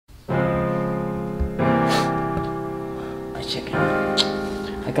chicken.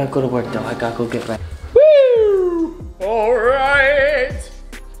 I gotta go to work though. I gotta go get ready. Woo! All right.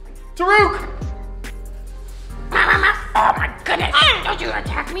 Taruk! Oh my goodness! Don't you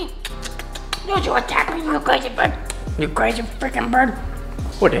attack me! Don't you attack me, you crazy bird! You crazy freaking bird!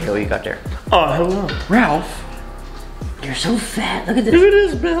 What the hell you got there? Oh, hello. Ralph, you're so fat. Look at this. Look at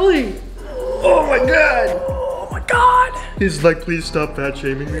his belly. Oh my god. Oh my god. He's like, please stop fat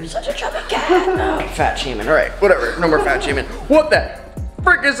shaming me. Such a chubby cat. Fat shaming. All right, whatever. No more fat shaming. What the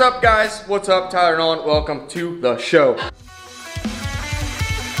frick is up, guys? What's up? Tyler Nolan. Welcome to the show.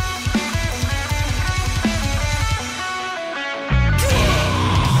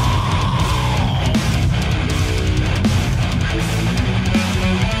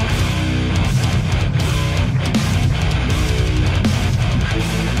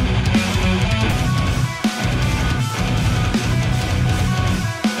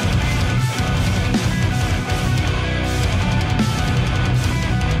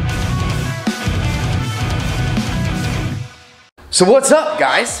 So what's up,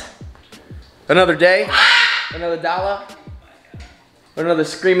 guys? Another day, another dollar, another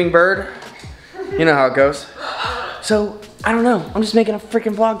screaming bird. You know how it goes. So, I don't know. I'm just making a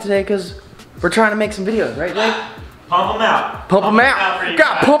freaking vlog today because we're trying to make some videos, right, Jay? Pump them out. Pump them out.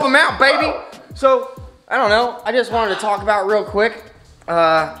 Gotta pump them out, baby. So, I don't know. I just wanted to talk about real quick.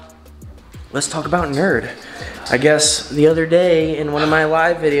 Let's talk about NERD. I guess the other day in one of my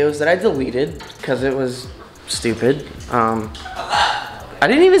live videos that I deleted because it was stupid. I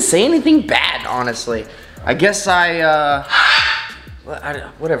didn't even say anything bad, honestly. I guess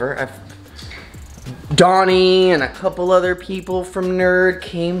whatever. Donnie and a couple other people from NERD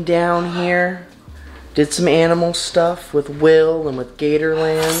came down here, did some animal stuff with Will and with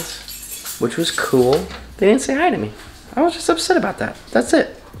Gatorland, which was cool. They didn't say hi to me. I was just upset about that. That's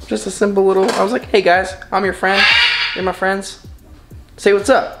it. Just a simple little, I was like, hey guys, I'm your friend. You're my friends. Say what's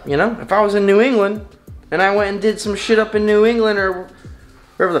up, you know? If I was in New England, and I went and did some shit up in New England or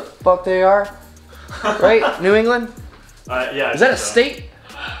wherever the fuck they are. Right? New England? Yeah. Is that a state?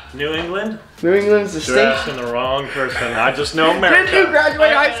 New England? New England's a You're state? asking the wrong person. I just know America. Didn't you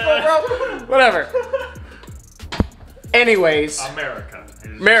graduate high school, bro? Whatever. Anyways. America.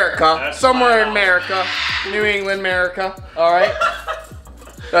 America. Somewhere in America. New England, America. Alright?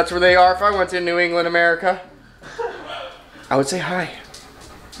 That's where they are. If I went to New England, America, I would say hi.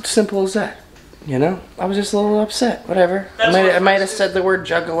 Simple as that. You know, I was just a little upset. Whatever. I might have said the word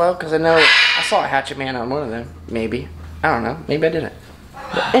juggalo because I know I saw a hatchet man on one of them. Maybe. I don't know. Maybe I didn't.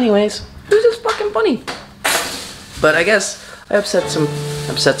 But anyways, it was just fucking funny. But I guess I upset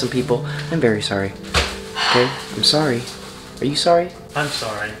some people. I'm very sorry. Okay, I'm sorry. Are you sorry? I'm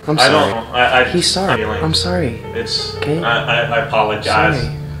sorry. I'm sorry. He's sorry. I'm sorry. It's okay. I apologize.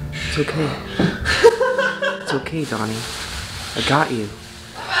 Sorry. It's okay. It's okay, Donnie. I got you.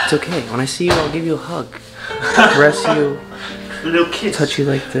 It's okay. When I see you, I'll give you a hug. Caress you. Little kiss. Touch you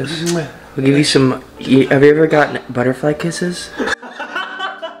like this. I'll give you some. Have you ever gotten butterfly kisses? Give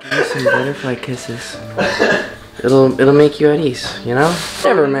you some butterfly kisses. It'll make you at ease, you know?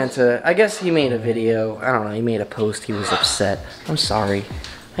 Never meant to. I guess he made a video. I don't know. He made a post. He was upset. I'm sorry.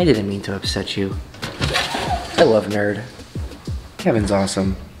 I didn't mean to upset you. I love NERD. Kevin's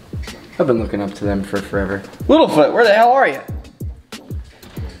awesome. I've been looking up to them for forever. Littlefoot, where the hell are you?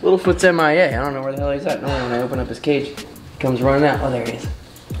 Littlefoot's MIA. I don't know where the hell he's at. Normally when I open up his cage, he comes running out. Oh, there he is.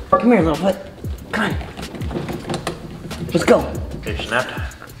 Come here, Littlefoot. Come on. Let's go. Okay, snapped.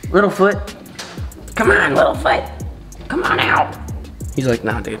 Littlefoot. Come on, Littlefoot. Come on out. He's like,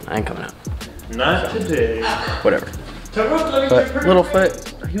 nah, dude, I ain't coming out. Not today. Whatever. But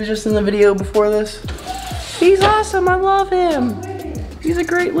Littlefoot, he was just in the video before this. He's awesome. I love him. He's a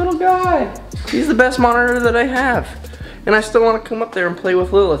great little guy. He's the best monitor that I have. And I still want to come up there and play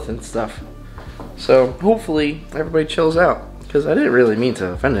with Lilith and stuff. So hopefully everybody chills out. Because I didn't really mean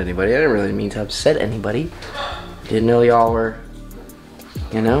to offend anybody. I didn't really mean to upset anybody. Didn't know y'all were,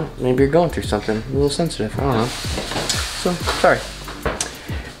 you know, maybe you're going through something a little sensitive. I don't know. So, sorry.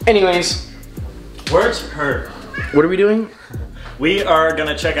 Anyways. Words hurt. What are we doing? We are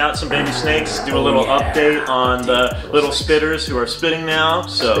gonna check out some baby snakes, do a little update on the little spitters who are spitting now.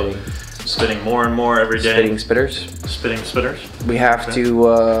 So, spitting more and more every day. Spitting spitters. Spitting spitters. We have to,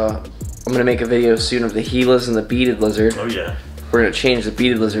 I'm gonna make a video soon of the Gilas and the beaded lizard. Oh yeah. We're gonna change the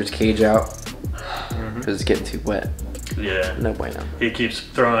beaded lizard's cage out. Because it's getting too wet. Yeah. No bueno. He keeps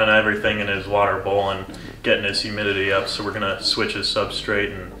throwing everything in his water bowl and getting his humidity up, so we're gonna switch his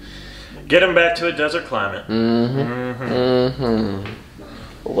substrate and get him back to a desert climate.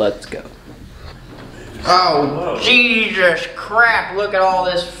 Let's go. Oh, whoa. Jesus crap, look at all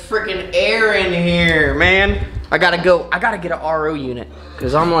this freaking air in here, man. I gotta get an RO unit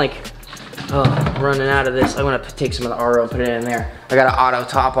because I'm like, running out of this. I'm gonna take some of the RO and put it in there. I got an auto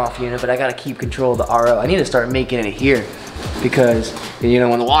top off unit, but I gotta keep control of the RO. I need to start making it here because, you know,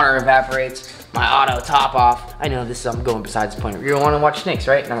 when the water evaporates, my auto top off. I know this, I'm going besides the point. You want to watch snakes,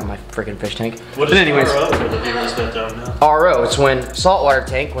 right? Not my freaking fish tank. What is anyways, RO for the viewers that don't know? RO, it's when saltwater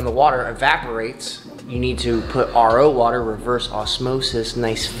tank, when the water evaporates, you need to put RO water, reverse osmosis,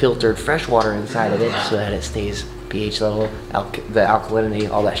 nice filtered fresh water inside of it so that it stays pH level, the alkalinity,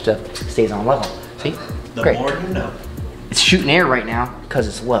 all that stuff stays on level. See? The Great. more you know. It's shooting air right now because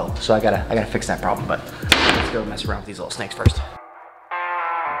it's low, so I gotta fix that problem. But let's go mess around with these little snakes first.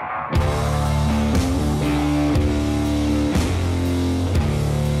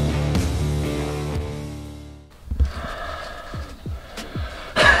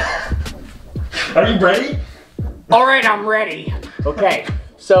 Are you ready? All right, I'm ready. Okay,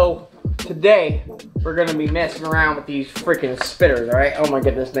 so today we're gonna be messing around with these freaking spitters. All right, I'm gonna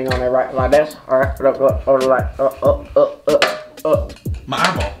get this thing on there right like this. All right, My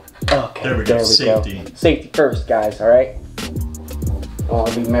eyeball. Okay, there we go. Safety. Safety first, guys. All right. I don't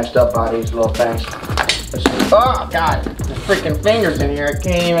want to be messed up by these little things. Oh God, the freaking fingers in here. I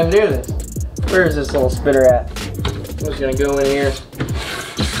can't even do this. Where's this little spitter at? I'm just gonna go in here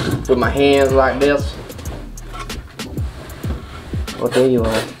with my hands like this. Oh, there you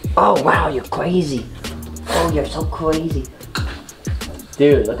are. Oh wow, you're crazy. Oh, you're so crazy.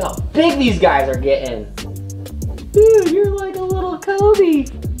 Dude, look how big these guys are getting. Dude, you're like a little Kobe.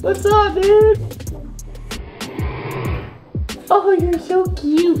 What's up, dude? Oh, you're so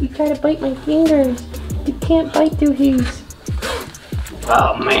cute. You try to bite my fingers. You can't bite through these.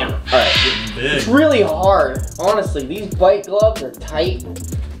 Oh man. Alright. It's really hard. Honestly, these bite gloves are tight,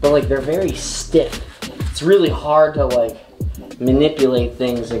 but like they're very stiff. It's really hard to like manipulate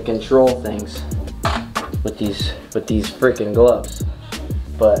things and control things with these freaking gloves.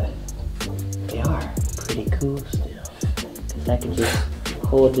 But they are pretty cool still. Cause I can just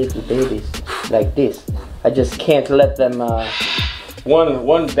hold little babies like this. I just can't let them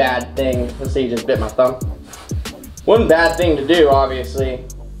one bad thing, let's say you just bit my thumb. One bad thing to do, obviously,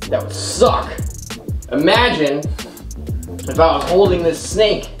 that would suck. Imagine if I was holding this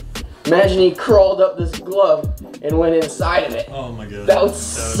snake. Imagine he crawled up this glove and went inside of it. Oh my God. That would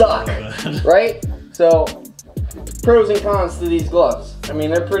suck, right? So, pros and cons to these gloves. I mean,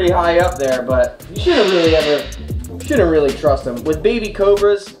 they're pretty high up there, but you shouldn't really trust them. With baby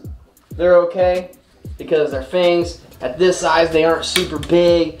cobras, they're okay because their fangs, at this size, they aren't super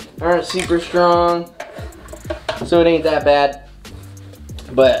big, aren't super strong, so it ain't that bad.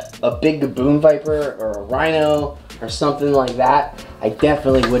 But a big gaboon viper or a rhino or something like that, I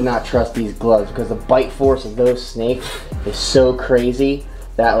definitely would not trust these gloves because the bite force of those snakes is so crazy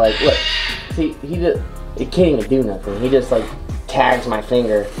that, like, look, see, it can't even do nothing. He just like tags my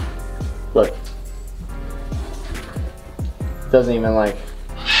finger. Look, doesn't even like,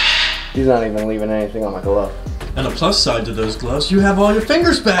 he's not even leaving anything on my glove. And a plus side to those gloves, you have all your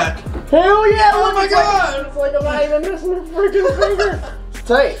fingers back. Hell yeah! Oh my God! It's like I'm not even missing a freaking finger. It's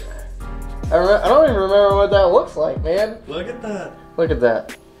tight. I don't even remember what that looks like, man. Look at that. Look at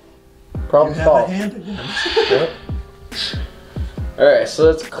that. Problem you solved. Have a hand again. Yep. Alright, so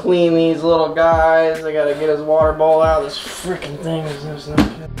let's clean these little guys. I gotta get his water bowl out. This freaking thing is no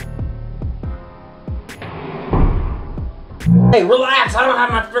good. Hey, relax! I don't have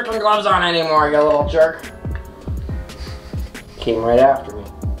my freaking gloves on anymore, you little jerk. Came right after me.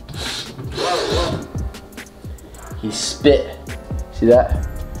 He spit. See that?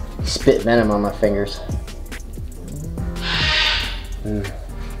 He spit venom on my fingers. Little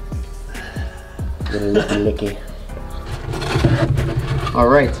licky licky.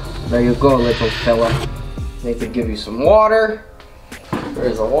 Alright, there you go, little fella. Need to give you some water.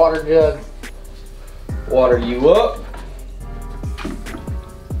 There's a water jug. Water you up.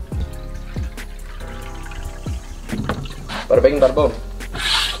 Bada bing, bada boom.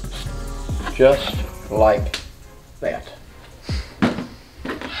 Just like that.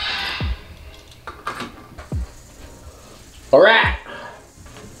 Alright.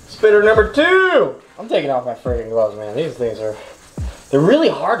 Spitter number 2. I'm taking off my freaking gloves, man. These things are, they're really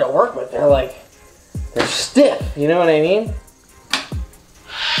hard to work with. They're like, they're stiff, you know what I mean?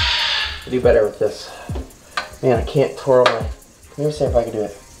 I do better with this. Man, I can't twirl my, let me see if I can do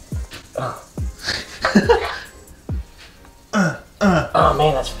it. Oh. Oh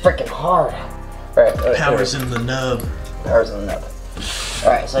man, that's freaking hard. Alright, Power's in the nub. Power's in the nub.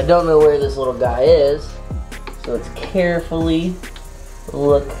 Alright, so I don't know where this little guy is. So let's carefully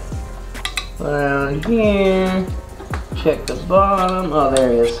look around here. Check the bottom. Oh,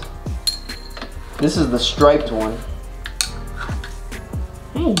 there he is. This is the striped one.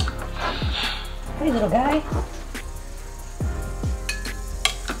 Hey. Hey, little guy.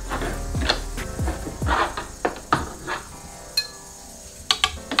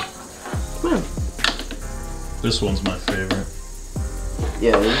 Come on. This one's my favorite.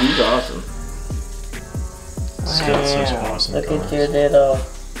 Yeah, he's awesome. It's got such awesome Look colors. at your little.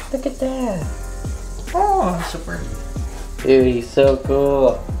 Look at that. Oh, so pretty. Dude, he's so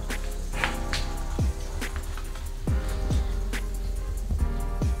cool.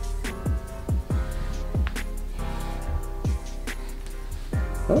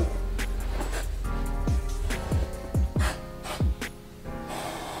 Huh?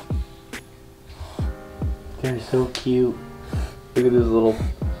 They're so cute. Look at this little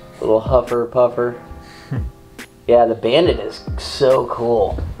huffer puffer. Yeah, the bandit is so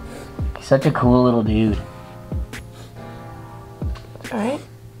cool. He's such a cool little dude. Alright,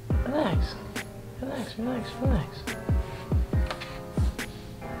 relax. Relax, relax, relax.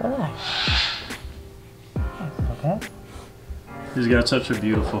 Relax. Okay. He's got such a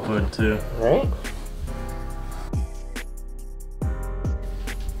beautiful hood too. Right?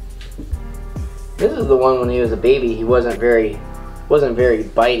 This is the one when he was a baby. He wasn't very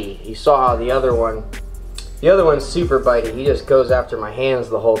bitey. You saw how the other one's super bitey. He just goes after my hands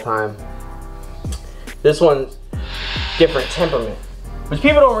the whole time. This one's different temperament, which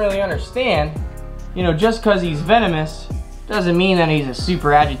people don't really understand. You know, just because he's venomous doesn't mean that he's a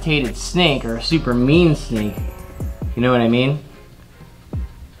super agitated snake or a super mean snake. You know what I mean?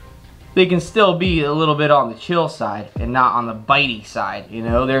 They can still be a little bit on the chill side and not on the bitey side. You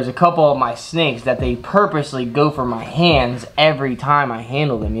know, there's a couple of my snakes that they purposely go for my hands every time I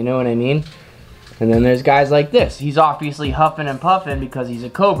handle them. You know what I mean? And then there's guys like this. He's obviously huffing and puffing because he's a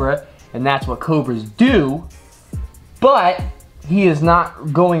cobra, and that's what cobras do. But he is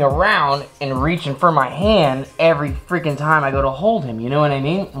not going around and reaching for my hand every freaking time I go to hold him. You know what I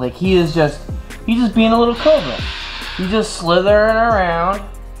mean? Like he's just being a little cobra. He's just slithering around,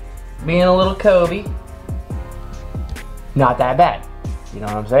 being a little Kobe. Not that bad. You know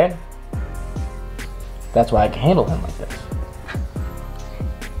what I'm saying? That's why I can handle him like this.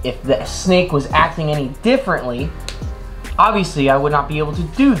 If the snake was acting any differently, obviously I would not be able to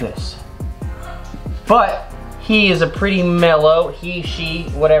do this. But he is a pretty mellow, he, she,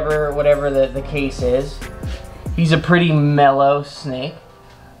 whatever the case is. He's a pretty mellow snake.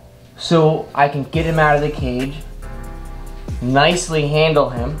 So I can get him out of the cage, nicely handle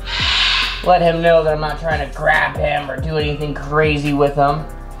him, let him know that I'm not trying to grab him or do anything crazy with him.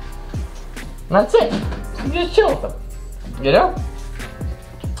 And that's it. You just chill with him, you know?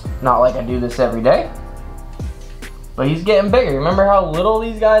 Not like I do this every day. But he's getting bigger. Remember how little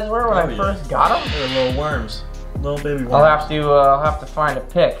these guys were when I first got them? They're little worms. Little baby worms. I'll have to find a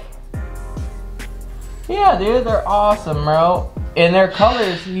pic. Yeah, dude, they're awesome, bro. And their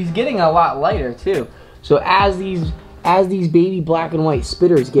colors, he's getting a lot lighter too. So as these baby black and white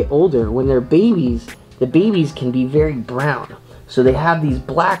spitters get older, when they're babies, the babies can be very brown. So they have these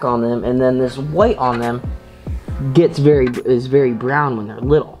black on them, and then this white on them is very brown when they're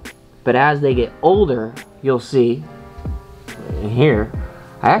little. But as they get older, you'll see here.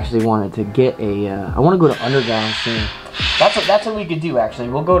 I actually wanted to get I want to go to underground soon. That's what we could do actually.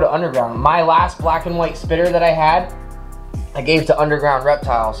 We'll go to underground. My last black and white spitter that I had, I gave to Underground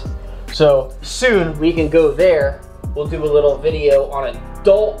Reptiles. So soon we can go there. We'll do a little video on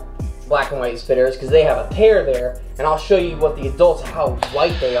adult black and white spitters because they have a pair there, and I'll show you what the adults, how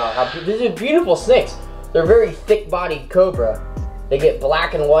white they are. These are beautiful snakes. They're very thick-bodied cobra. They get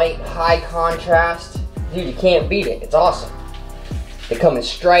black and white, high contrast. Dude, you can't beat it. It's awesome. They come in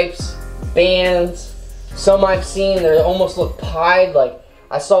stripes, bands. Some I've seen, they almost look pied. Like,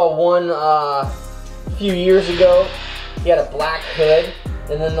 I saw one a few years ago. He had a black hood,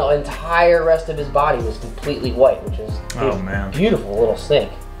 and then the entire rest of his body was completely white, which is a beautiful little snake.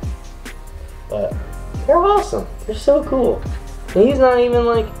 But they're awesome. They're so cool. And he's not even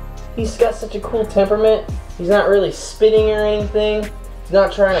like, he's got such a cool temperament. He's not really spitting or anything. He's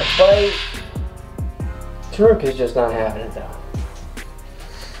not trying to bite. Taruk is just not having it though.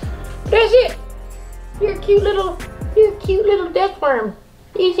 That's it. You're a cute little death worm.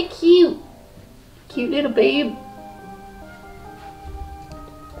 He's a cute little babe.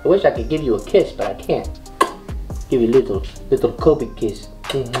 I wish I could give you a kiss, but I can't. Give you little Kobe kiss.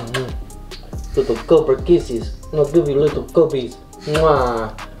 Little cobra kisses. I'll give you little Kobe's.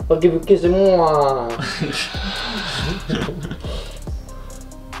 Mwah. I'll give you a kiss and mwah.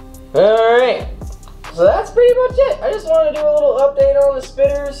 Alright. So that's pretty much it. I just wanted to do a little update on the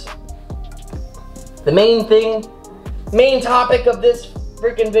spitters. The main topic of this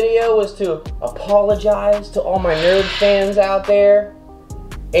freaking video was to apologize to all my nerd fans out there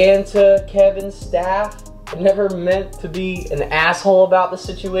and to Kevin's staff. I never meant to be an asshole about the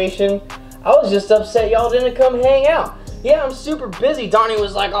situation. I was just upset y'all didn't come hang out. Yeah, I'm super busy. Donnie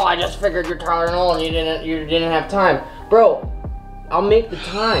was like, oh, I just figured you're Tyler Nolan, you didn't have time. Bro, I'll make the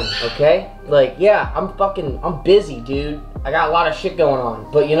time, okay? Like, yeah, I'm busy, dude. I got a lot of shit going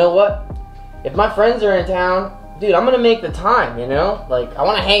on. But you know what? If my friends are in town, dude, I'm gonna make the time, you know? Like, I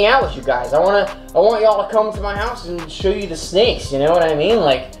wanna hang out with you guys. I want y'all to come to my house and show you the snakes, you know what I mean?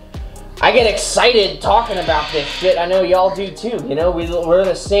 Like, I get excited talking about this shit. I know y'all do too, you know? We're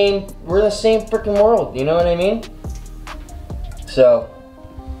the same freaking world, you know what I mean? So,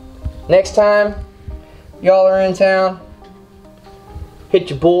 next time y'all are in town, hit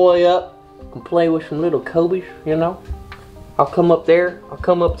your boy up and play with some little Cobras, you know? I'll come up there. I'll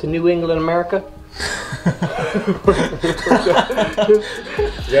come up to New England, America.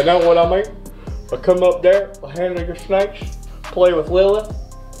 You know what I mean? I'll come up there, I'll handle your snakes, play with Lilith.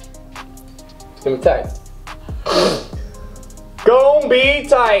 It's gonna be tight. Gonna be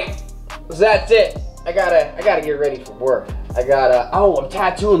tight. That's it. I gotta get ready for work. I'm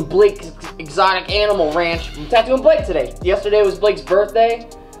tattooing Blake's Exotic Animal Ranch. I'm tattooing Blake today. Yesterday was Blake's birthday.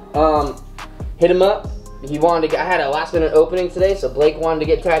 Hit him up. He wanted to I had a last minute opening today, so Blake wanted to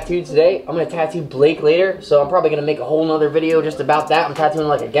get tattooed today. I'm gonna tattoo Blake later, so I'm probably gonna make a whole nother video just about that. I'm tattooing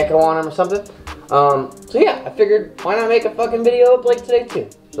like a gecko on him or something. So yeah, I figured why not make a fucking video of Blake today too.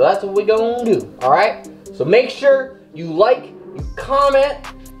 So that's what we gonna do, alright? So make sure you like, you comment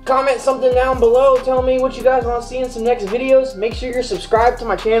something down below. Tell me what you guys want to see in some next videos. Make sure you're subscribed to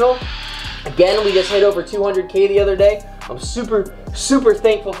my channel. Again, we just hit over 200K the other day. I'm super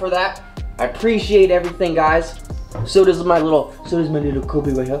thankful for that. I appreciate everything, guys. So does my little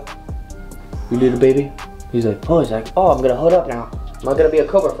Kobe right here. You little baby. He's like, oh, I'm gonna hold up now. I'm not gonna be a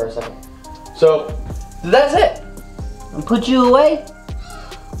Cobra for a second. So that's it. I'll put you away.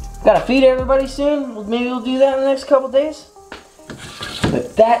 Gotta feed everybody soon. Maybe we'll do that in the next couple days.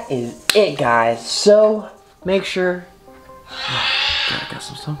 But that is it, guys. So make sure. I got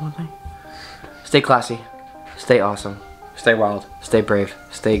some stuff on me. Stay classy. Stay awesome. Stay wild. Stay brave.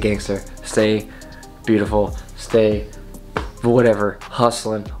 Stay gangster. Stay beautiful. Stay whatever.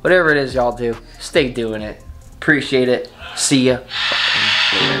 Hustling. Whatever it is y'all do. Stay doing it. Appreciate it. See ya.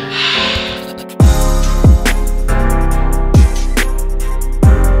 Later.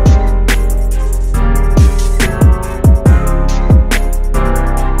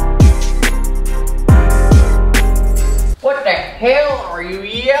 Hell are you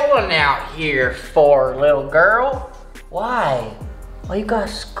yelling out here for, little girl? Why? Why you gotta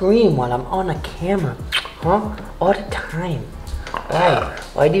scream while I'm on a camera? Huh? All the time. Why?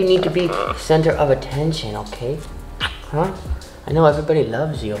 Why do you need to be center of attention, okay? Huh? I know everybody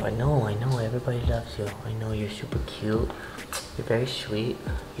loves you. I know everybody loves you. I know you're super cute. You're very sweet.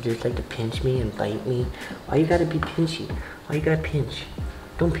 You just like to pinch me and bite me. Why you gotta be pinchy? Why you gotta pinch?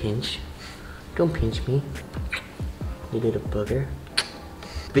 Don't pinch. Don't pinch me. You little booger.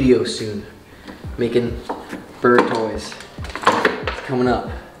 Video soon. Making bird toys. It's coming up.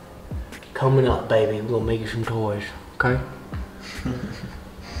 Coming up, baby. We're gonna make you some toys. Okay?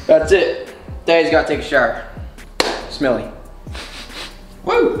 That's it. Daddy's gotta take a shower. Smelly.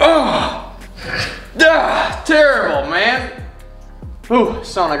 Woo! Oh! Ah, terrible, man. Ooh,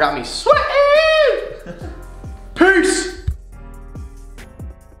 sauna got me sweating. Peace.